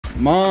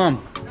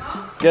Mom, No?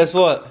 guess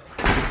what?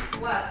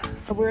 What?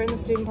 We're in the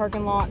student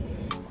parking lot.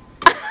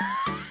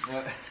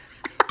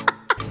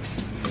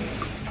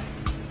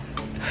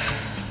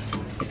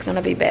 It's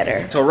gonna be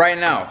better. So right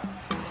now,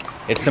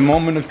 it's the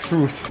moment of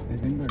truth. I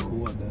think they're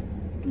cool at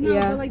that. No,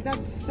 Yeah. but like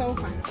that's so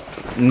fun.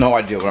 No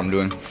idea what I'm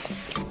doing.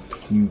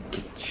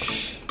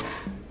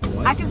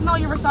 I can smell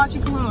your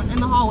Versace cologne in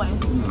the hallway.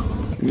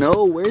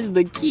 No, where's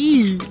the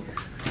key?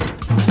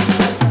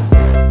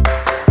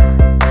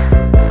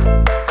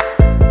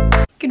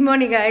 Good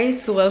morning,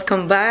 guys.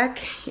 Welcome back.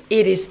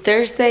 It is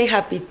Thursday.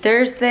 Happy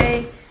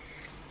Thursday.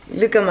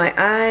 Look at my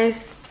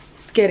eyes.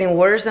 It's getting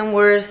worse and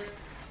worse.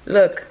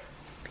 Look.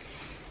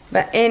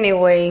 But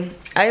anyway,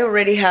 I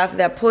already have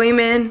the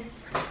appointment.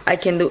 I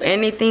can do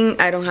anything.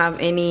 I don't have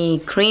any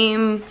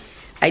cream.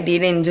 I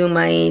didn't do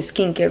my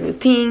skincare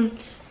routine.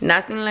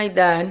 Nothing like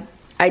that.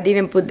 I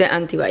didn't put the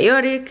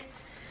antibiotic.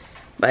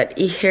 But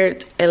it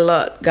hurt a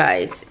lot,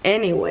 guys.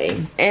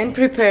 Anyway, and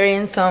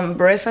preparing some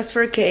breakfast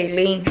for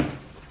Keilly.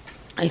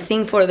 I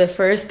think for the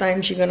first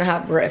time she's gonna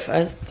have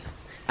breakfast.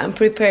 I'm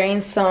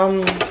preparing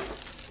some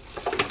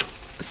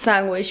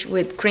sandwich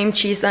with cream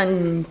cheese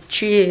and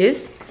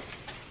cheese.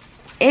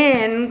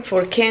 And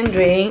for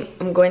Kendry,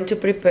 I'm going to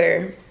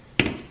prepare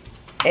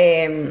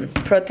a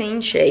protein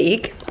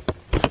shake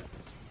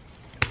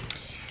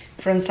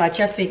from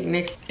Sacha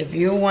Fitness. If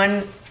you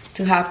want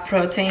to have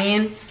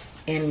protein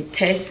and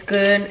taste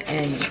good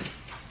and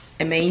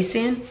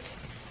amazing,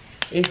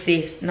 it's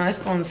this. No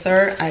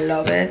sponsor, I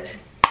love it.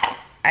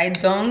 I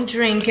don't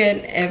drink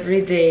it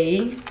every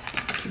day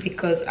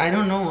because I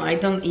don't know, I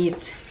don't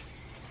eat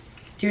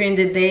during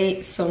the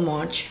day so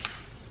much.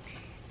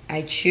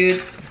 I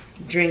should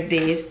drink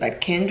this,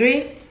 but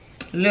Kendry,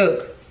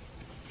 look,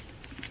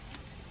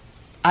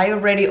 I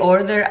already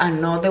ordered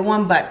another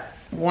one, but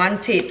one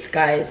tips,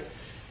 guys.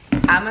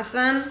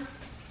 Amazon,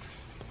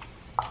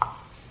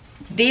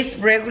 this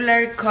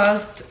regular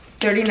cost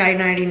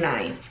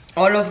 $39.99,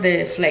 all of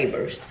the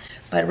flavors.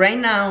 But right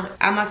now,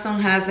 Amazon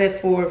has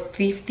it for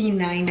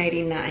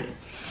 $59.99.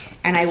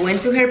 And I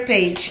went to her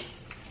page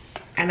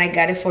and I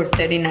got it for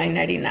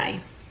 $39.99.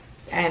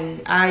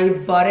 And I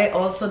bought it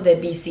also the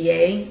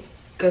BCA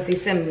because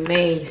it's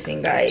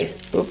amazing, guys.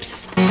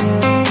 Oops.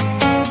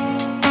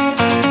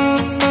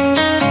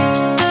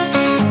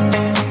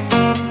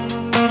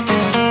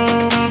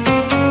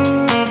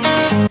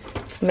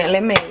 Smell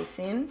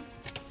amazing.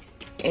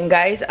 And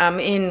guys,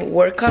 I'm in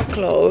workout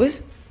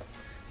clothes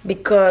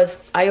because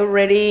I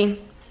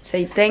already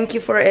say thank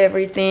you for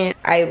everything.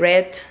 I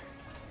read,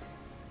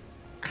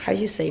 how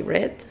you say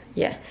read?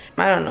 Yeah,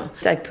 I don't know.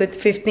 I put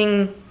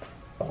 15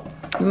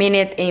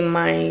 minutes in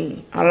my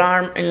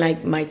alarm and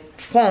like my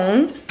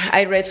phone.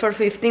 I read for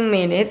 15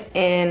 minutes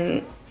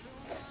and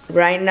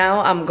right now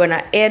I'm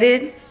gonna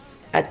edit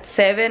at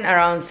 7,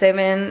 around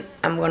 7.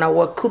 I'm gonna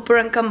walk Cooper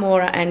and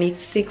Camora and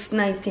it's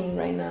 6:19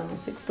 right now,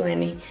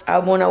 6:20. I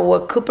wanna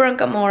walk Cooper and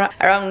Camora.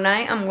 Around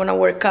 9, I'm gonna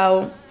work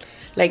out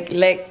like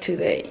leg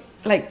today,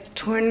 like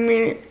 20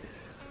 minutes.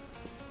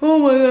 Oh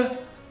my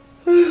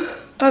god,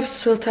 I'm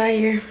so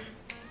tired.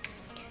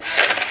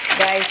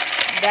 Guys,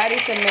 that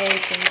is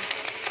amazing.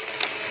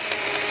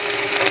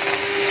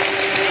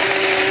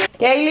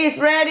 Keilly's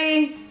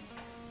ready.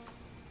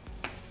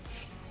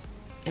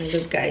 And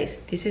look, guys,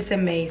 this is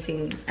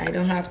amazing. I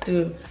don't have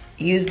to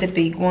use the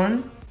big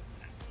one.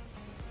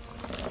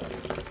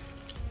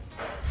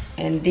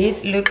 And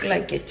this look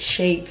like a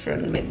shake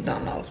from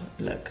McDonald's.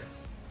 Look,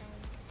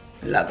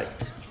 love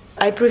it.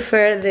 I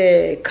prefer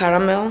the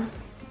caramel,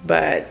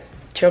 but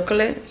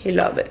chocolate, he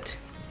love it.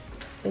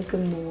 And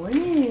good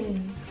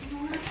morning.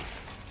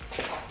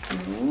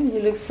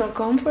 You look so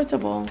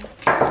comfortable.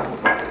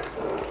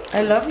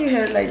 I love your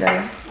hair like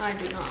that. I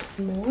do not.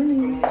 Good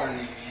morning. Good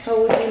morning. How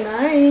was your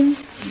night?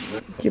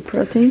 Your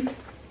protein?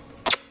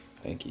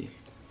 Thank you.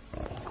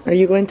 Are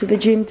you going to the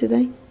gym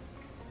today?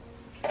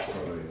 Oh,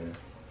 yeah.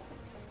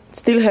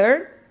 Still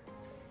hurt?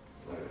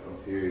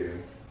 Up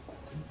here,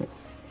 yeah.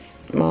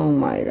 Oh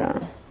my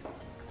god.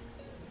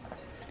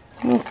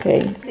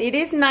 Okay. It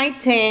is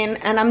 9:10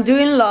 and I'm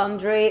doing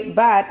laundry,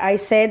 but I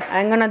said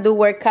I'm gonna do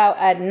workout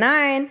at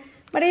 9,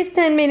 but it's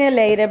 10 minutes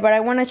later. But I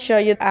wanna show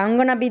you, I'm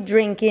gonna be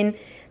drinking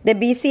the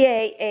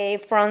BCAA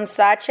from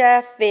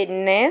Sacha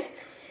Fitness.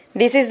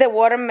 This is the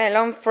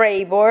watermelon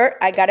flavor.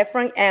 I got it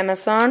from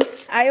Amazon.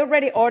 I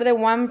already ordered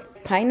one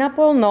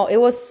pineapple. No, it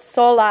was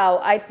sold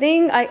out. I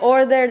think I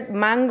ordered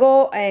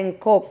mango and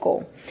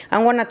cocoa.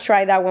 I'm gonna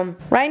try that one.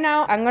 Right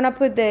now, I'm gonna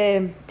put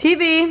the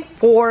TV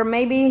for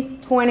maybe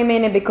 20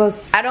 minutes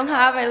because I don't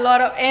have a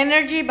lot of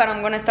energy, but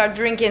I'm gonna start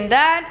drinking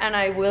that and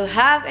I will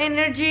have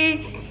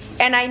energy.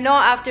 And I know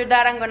after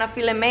that, I'm gonna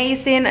feel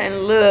amazing.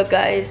 And look,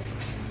 guys,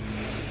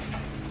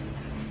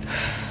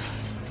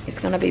 it's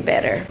gonna be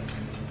better.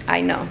 I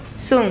know,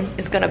 soon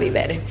it's gonna be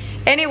better.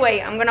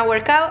 Anyway, I'm gonna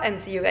work out and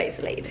see you guys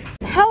later.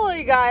 Hello,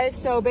 you guys.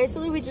 So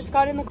basically, we just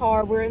got in the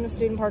car. We're in the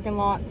student parking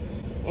lot,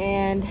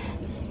 and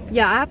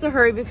yeah, I have to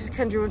hurry because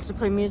Kendry wants to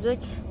play music,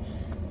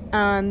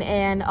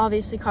 and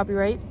obviously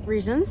copyright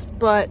reasons.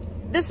 But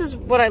this is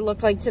what I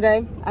look like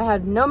today. I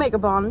had no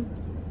makeup on.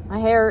 My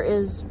hair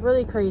is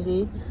really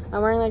crazy.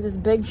 I'm wearing like this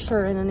big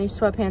shirt and then these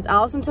sweatpants.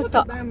 Allison took Look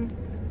at them.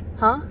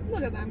 Huh?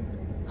 Look at them.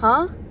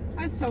 Huh?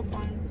 That's so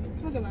fun.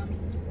 Look at them.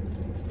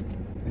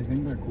 I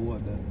think they're cool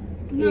at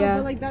that. No, Yeah.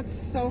 but like that's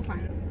so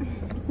fun.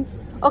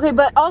 Okay,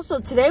 but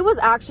also today was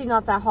actually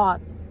not that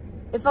hot.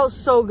 It felt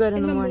so good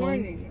in the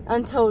morning.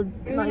 Until And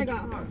then like it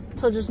got hot.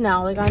 till just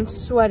now. Like I'm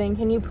sweating.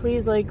 Can you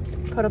please like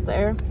put up the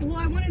air? Well,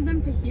 I wanted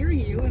them to hear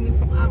you and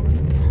it's loud.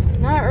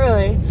 Not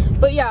really.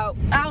 But yeah,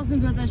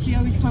 Allison's with us. She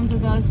always comes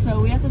with us,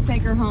 so we have to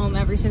take her home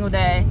every single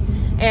day.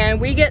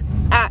 And we get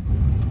at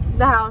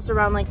the house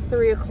around like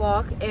 3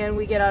 o'clock and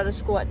we get out of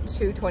school at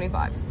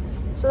 2:25.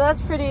 So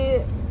that's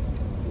pretty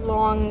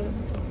long,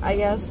 I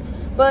guess.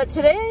 But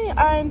today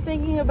I'm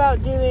thinking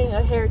about doing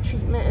a hair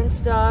treatment and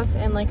stuff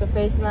and like a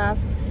face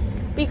mask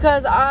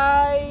because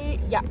I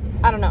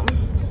don't know.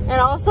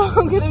 And also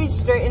I'm gonna be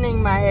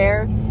straightening my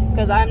hair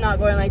because I'm not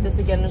going like this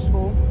again to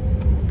school.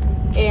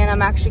 And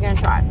I'm actually gonna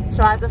try.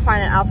 So I have to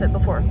find an outfit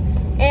before.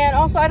 And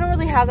also I don't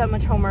really have that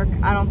much homework.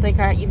 I don't think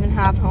I even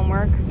have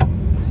homework. I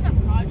have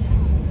projects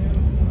to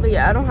do. But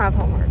yeah, I don't have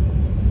homework.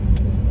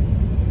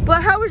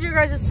 But how was your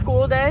guys'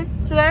 school day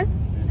today?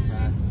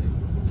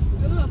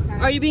 Okay.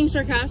 Are you being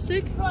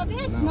sarcastic? Oh, I think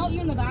I smelled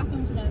you in the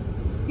bathroom today.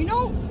 You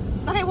know,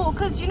 okay, well,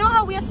 because you know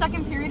how we have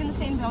second period in the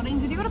same building?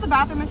 Did you go to the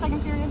bathroom in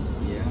second period?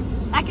 Yeah.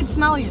 I could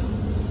smell you.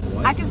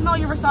 What? I could smell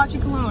your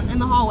Versace cologne in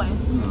the hallway.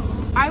 No.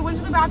 I went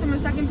to the bathroom in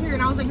second period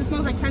and I was like, this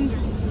smells like Kendry.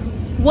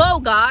 Whoa,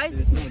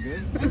 guys. Did it smell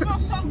good? It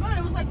smells so good.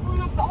 It was like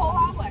blowing up the whole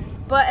hallway.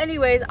 But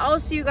anyways, I'll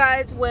see you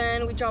guys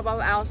when we drop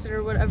off Allison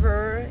or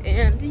whatever.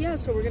 And yeah,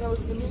 so we're gonna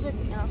listen to music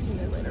and I'll see you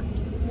guys later.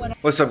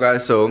 What's up,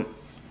 guys? So,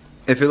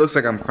 if it looks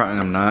like I'm crying,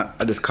 I'm not.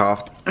 I just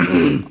coughed.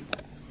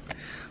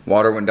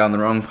 Water went down the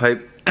wrong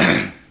pipe.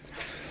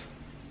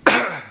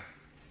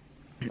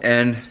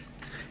 And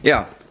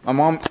yeah,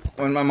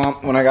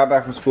 when I got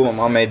back from school, my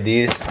mom made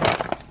these.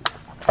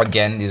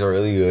 Again, these are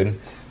really good.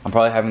 I'm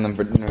probably having them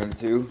for dinner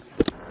too.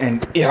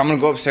 And yeah, I'm gonna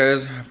go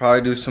upstairs,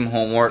 probably do some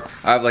homework.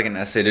 I have like an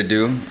essay to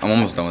do. I'm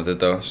almost done with it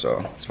though,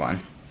 so it's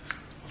fine.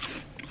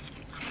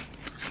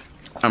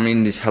 I'm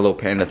eating these Hello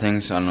Panda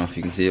things. I don't know if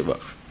you can see it,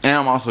 but and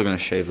I'm also gonna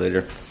shave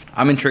later.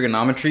 I'm in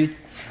trigonometry,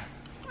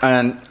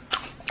 and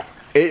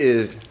it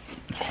is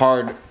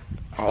hard,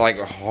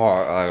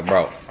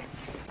 bro.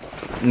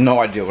 No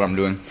idea what I'm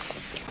doing.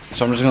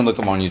 So I'm just gonna look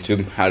up on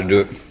YouTube how to do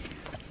it,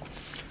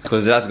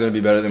 because that's gonna be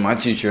better than my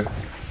teacher.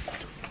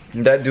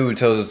 That dude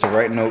tells us to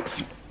write notes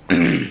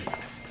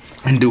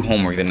and do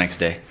homework the next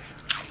day.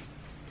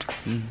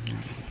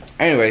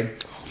 Anyway,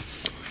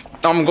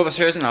 I'm gonna go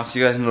upstairs and I'll see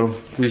you guys in a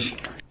little. Peace.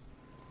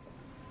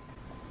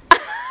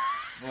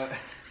 What?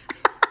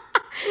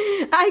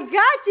 I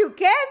got you,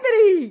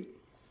 Kendry.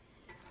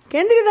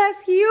 Kendry,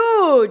 that's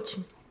huge.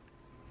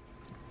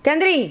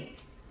 Kendry.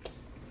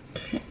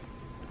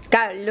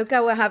 God, look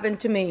at what happened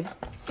to me.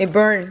 It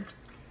burned.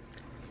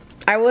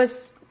 I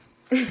was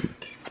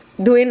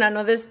doing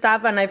another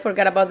stuff and I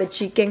forgot about the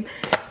chicken.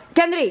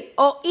 Kendry,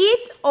 or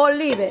eat or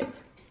leave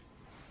it.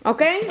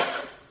 Okay?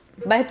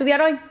 ¿Vas a estudiar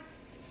hoy?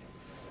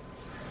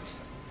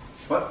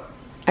 What?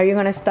 Are you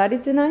gonna study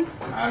tonight?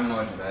 I don't know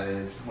what that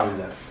is. What is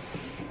that?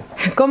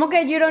 Como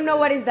que you don't know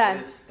what is that?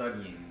 It's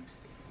studying.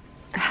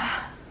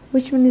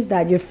 Which one is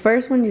that? Your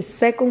first one, your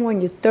second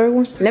one, your third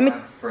one?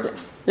 First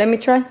one. Let me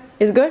try.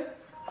 Is good?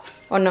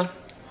 Or no?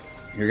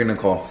 You're gonna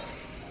call.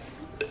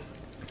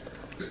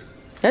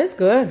 That's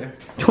good. Yeah.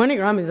 20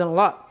 grams is a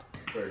lot.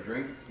 For a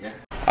drink? Yeah.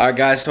 Alright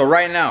guys, so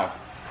right now,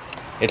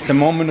 it's the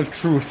moment of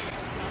truth.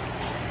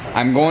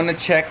 I'm going to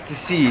check to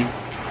see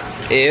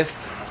if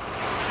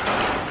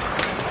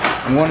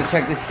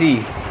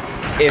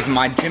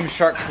my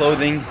Gymshark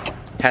clothing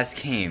has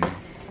came.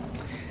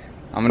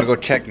 I'm gonna go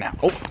check now.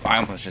 Oh, I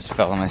almost just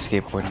fell on my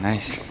skateboard.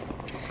 Nice.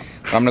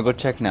 But I'm gonna go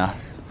check now.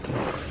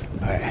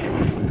 Alright.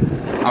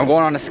 I'm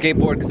going on a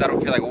skateboard because I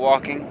don't feel like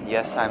walking.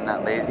 Yes, I'm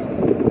not lazy.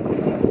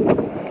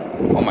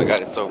 Oh my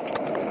god, it's so...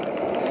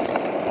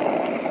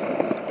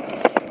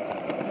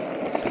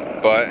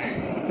 But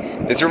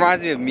this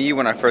reminds me of me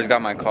when I first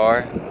got my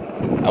car.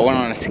 I went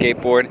on a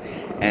skateboard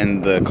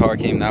and the car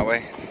came that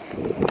way.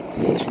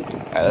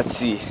 Alright, let's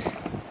see.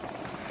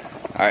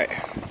 Alright.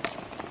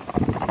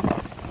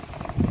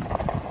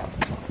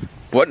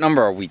 What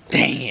number are we?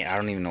 Dang it, I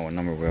don't even know what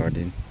number we are,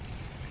 dude.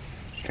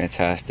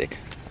 Fantastic.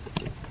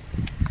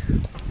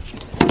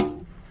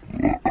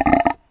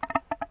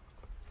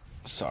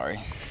 Sorry.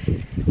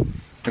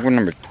 I think we're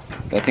number...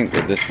 I think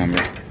we're this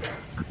number.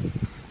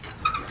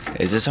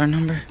 Is this our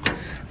number?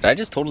 Did I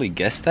just totally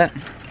guess that?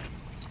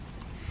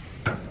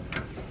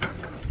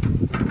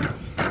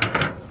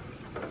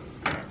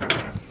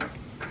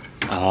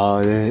 Oh,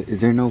 is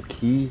there no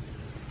key?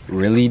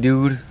 Really,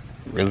 dude?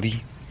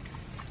 Really?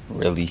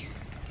 Really?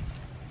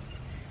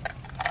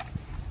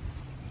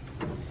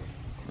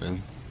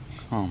 Really?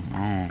 Come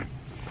on.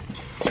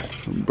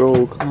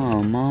 Bro,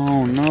 come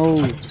on.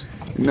 No.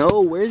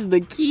 No, where's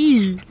the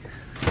key?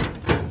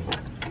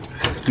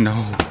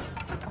 No.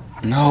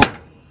 No.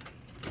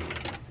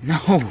 No.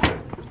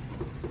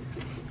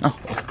 No.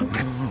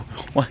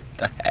 What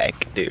the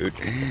heck, dude?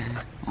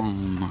 Oh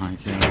my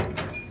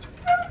god.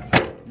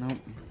 Nope.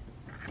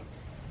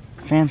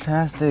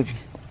 Fantastic.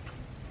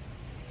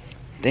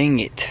 Dang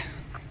it.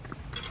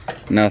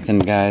 Nothing,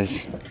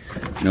 guys.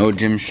 No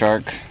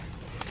Gymshark.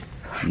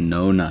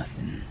 No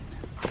nothing.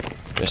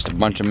 Just a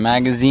bunch of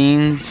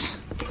magazines.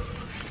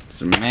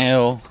 Some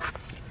mail.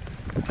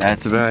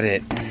 That's about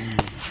it.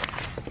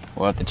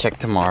 We'll have to check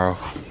tomorrow.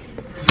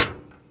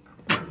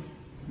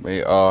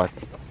 Wait,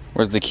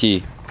 where's the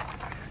key?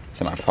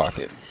 It's in my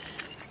pocket.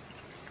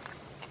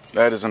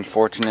 That is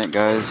unfortunate,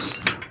 guys.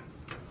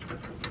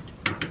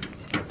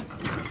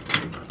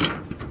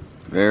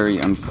 Very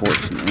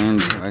unfortunate.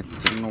 And I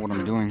don't know what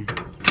I'm doing.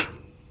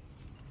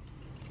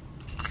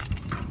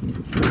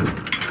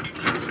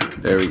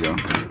 There we go.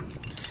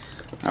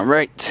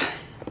 Alright.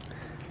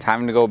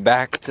 Time to go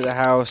back to the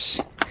house.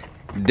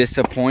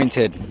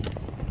 Disappointed.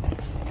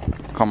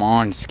 Come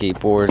on,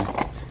 skateboard.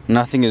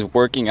 Nothing is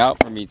working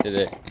out for me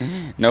today.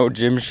 No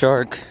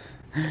Gymshark.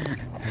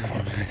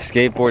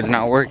 Skateboard's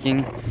not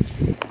working.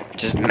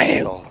 Just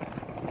mail.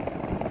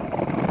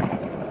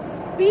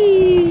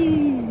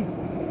 Whee!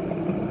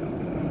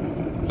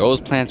 Those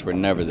plants were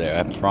never there,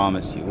 I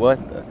promise you. What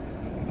the?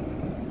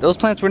 Those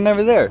plants were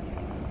never there.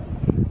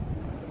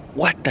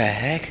 What the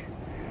heck?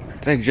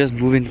 Did I just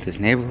move into this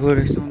neighborhood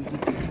or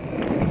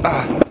something?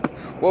 Ah!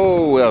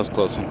 Whoa, that was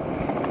close one.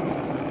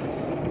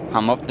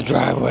 I'm up the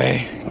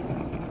driveway.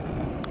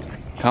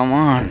 Come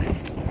on.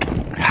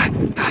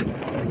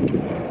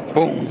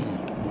 Boom.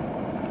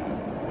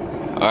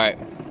 Alright,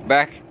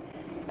 back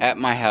at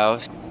my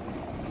house.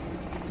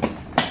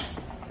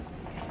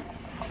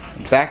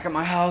 Back at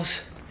my house.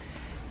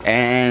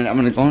 And I'm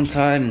gonna go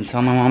inside and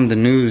tell my mom the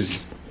news.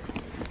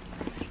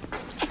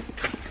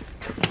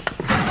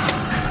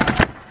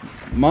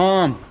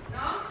 Mom!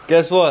 No?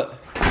 Guess what?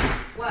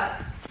 What?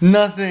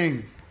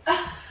 Nothing.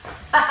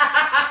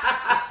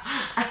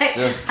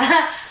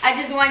 I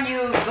just want you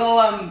to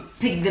go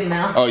pick them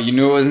out. Oh, you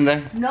knew it wasn't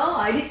there? No,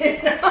 I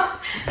didn't know.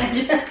 I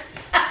just...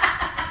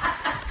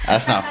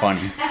 That's not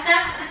funny.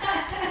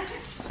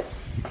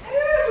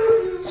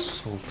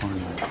 So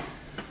funny.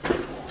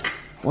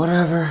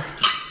 Whatever.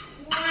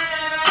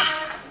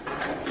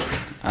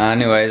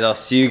 Anyways, I'll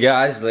see you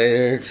guys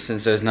later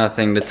since there's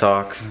nothing to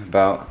talk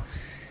about.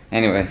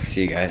 Anyway,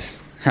 see you guys.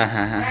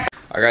 Alright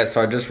guys,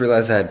 so I just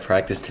realized I had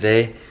practice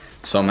today,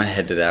 so I'm gonna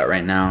head to that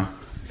right now.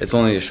 It's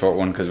only a short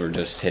one because we're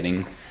just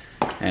hitting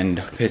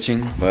and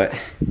pitching, but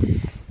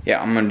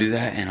yeah, I'm gonna do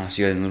that and I'll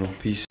see you guys in a little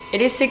piece.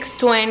 It is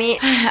 6:20.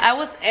 I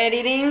was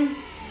editing,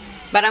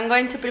 but I'm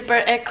going to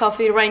prepare a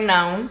coffee right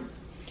now.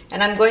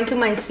 And I'm going to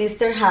my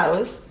sister's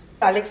house.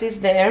 Alex is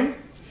there.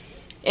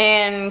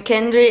 And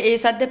Kendry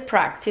is at the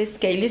practice.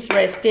 Keilly's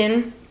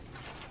resting.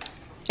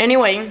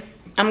 Anyway,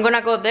 I'm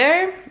gonna go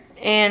there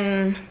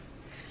and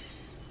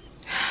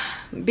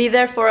be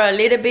there for a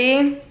little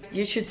bit.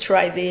 You should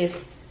try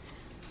this.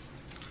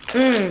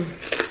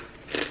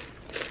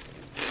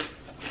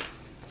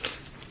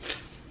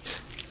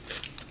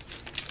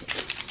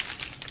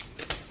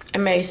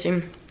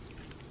 Amazing.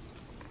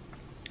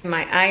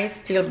 My eyes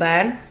still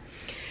bad,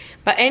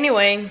 but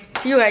anyway,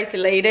 see you guys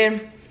later,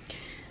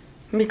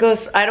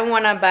 because I don't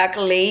want to back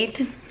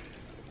late,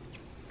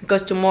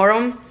 because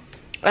tomorrow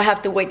I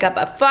have to wake up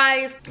at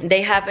 5.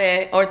 They have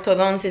a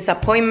orthodontist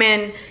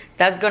appointment.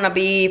 That's gonna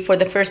be for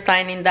the first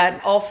time in that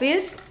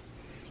office,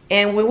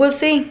 and we will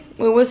see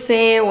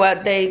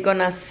what they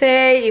gonna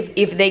say,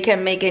 if they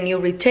can make a new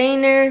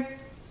retainer.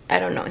 I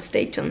don't know.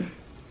 Stay tuned.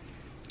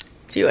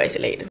 See you guys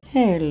later.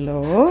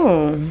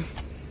 Hello.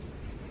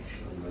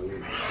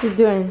 You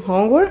doing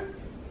homework?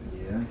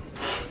 Yeah.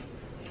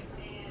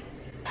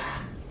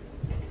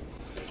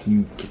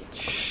 You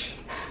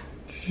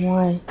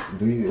Why?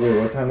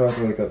 wait, what time do I have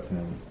to wake up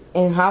tonight?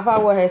 In half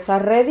hour, está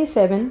ready,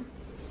 7.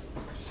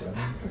 7?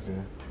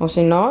 Okay. O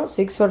si no,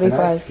 Can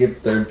I 6:45.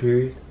 skip third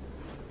period?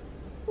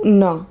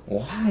 No.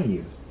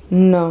 Why?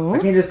 No. I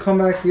can't just come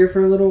back here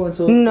for a little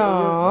until...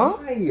 No.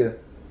 Why?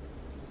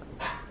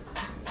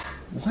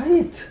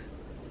 What?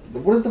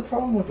 What is the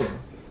problem with it?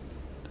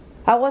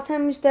 At what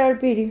time is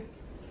third period?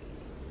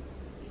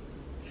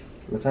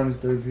 What time is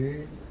third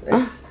period?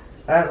 It's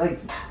at like...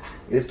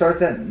 It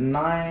starts at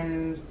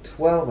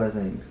 9:12, I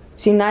think.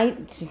 Si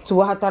tú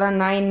vas a estar at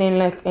 9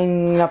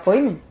 en el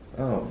appointment.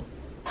 Oh.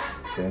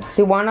 Okay.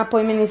 Si one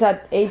appointment is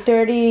at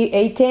 8:30,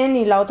 8:10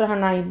 y la otra es at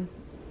 9.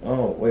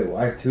 Oh, wait,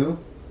 I have 2?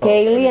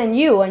 Keilly and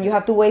you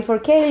have to wait for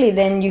Keilly,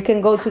 then you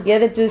can go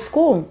together to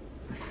school.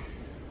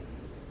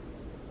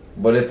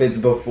 But if it's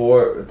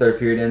before third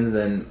period ends,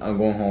 then I'm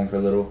going home for a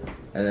little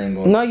and then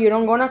going... No, you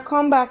don't gonna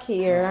come back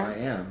here. No, I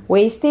am.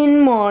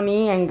 Wasting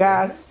money and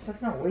gas.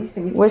 That's not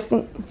wasting. It's,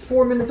 Wasting. it's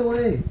 4 minutes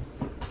away.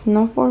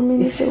 No 4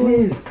 minutes Yes, it away.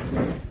 is.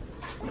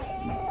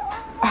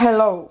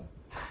 Hello.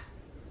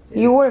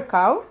 You work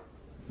out?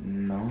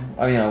 No.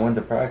 I mean, I went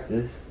to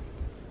practice.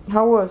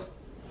 How was?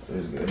 It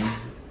was good.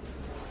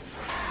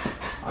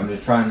 I'm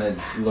just trying to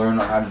learn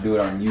how to do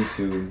it on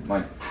YouTube,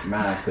 my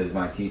math, because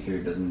my teacher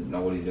doesn't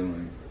know what he's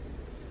doing.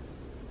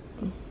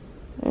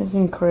 It's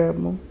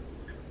incredible.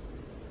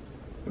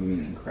 What do you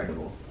mean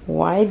incredible?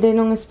 Why they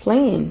don't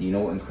explain? Do you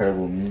know what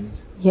incredible means?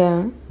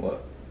 Yeah.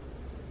 What?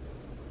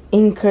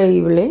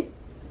 Increíble.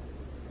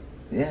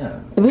 Yeah.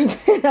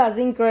 That's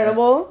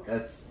incredible.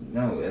 That's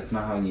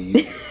not how you use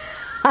it.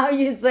 How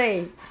you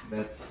say?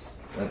 That's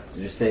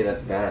just say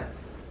that's bad.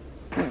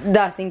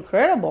 That's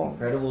incredible.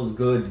 Incredible is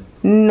good.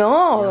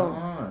 No.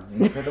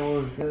 Yeah,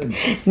 incredible is good.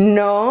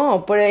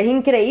 No, pero es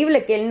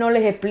increíble que él no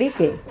les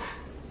explique.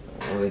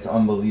 Well, it's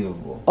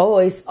unbelievable. Oh,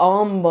 it's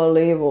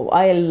unbelievable.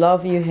 I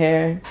love your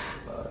hair.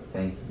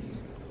 Thank you.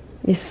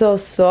 It's so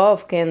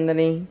soft,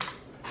 Kendry.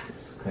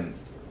 It's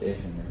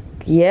conditioner.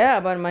 Yeah,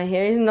 but my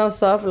hair is not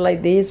soft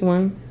like this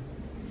one.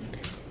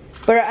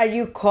 But are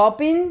you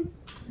copying?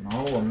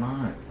 No, I'm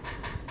not.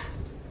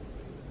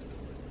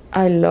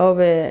 I love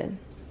it.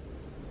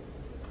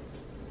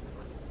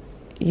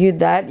 Your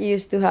dad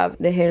used to have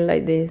the hair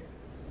like this.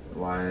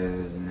 Why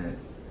isn't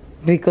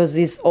it? Because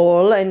it's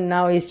old and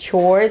now it's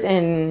short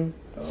and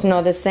it's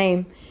not the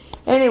same.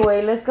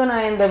 Anyway, let's gonna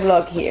end the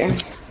vlog here.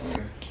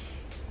 Okay.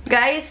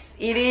 Guys,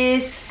 it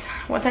is,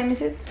 what time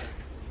is it?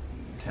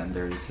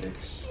 10:36.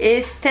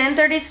 It's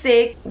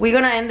 10:36. We're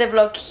gonna end the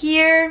vlog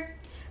here.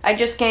 I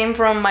just came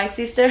from my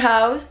sister's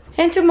house.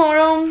 And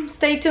tomorrow,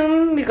 stay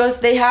tuned because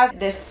they have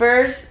the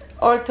first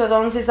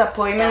orthodontist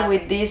appointment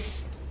with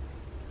this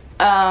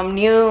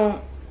new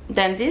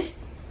dentist.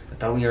 I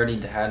thought we already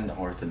had an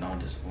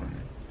orthodontist appointment.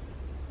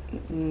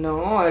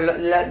 No,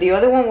 the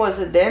other one was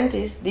a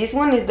dentist. This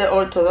one is the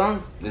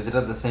orthodontist. Is it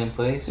at the same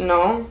place?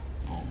 No,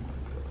 Oh my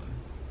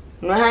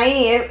god. no es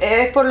ahí,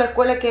 es por la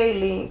escuela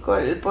Keilly,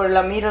 por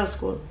la middle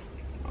school.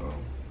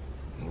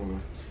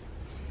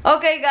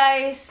 Okay,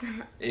 guys.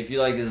 If you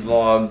like this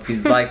vlog,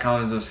 please like,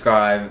 comment,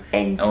 subscribe,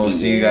 And we'll see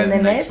see you you guys in the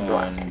in the next next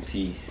one.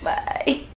 Peace. Bye.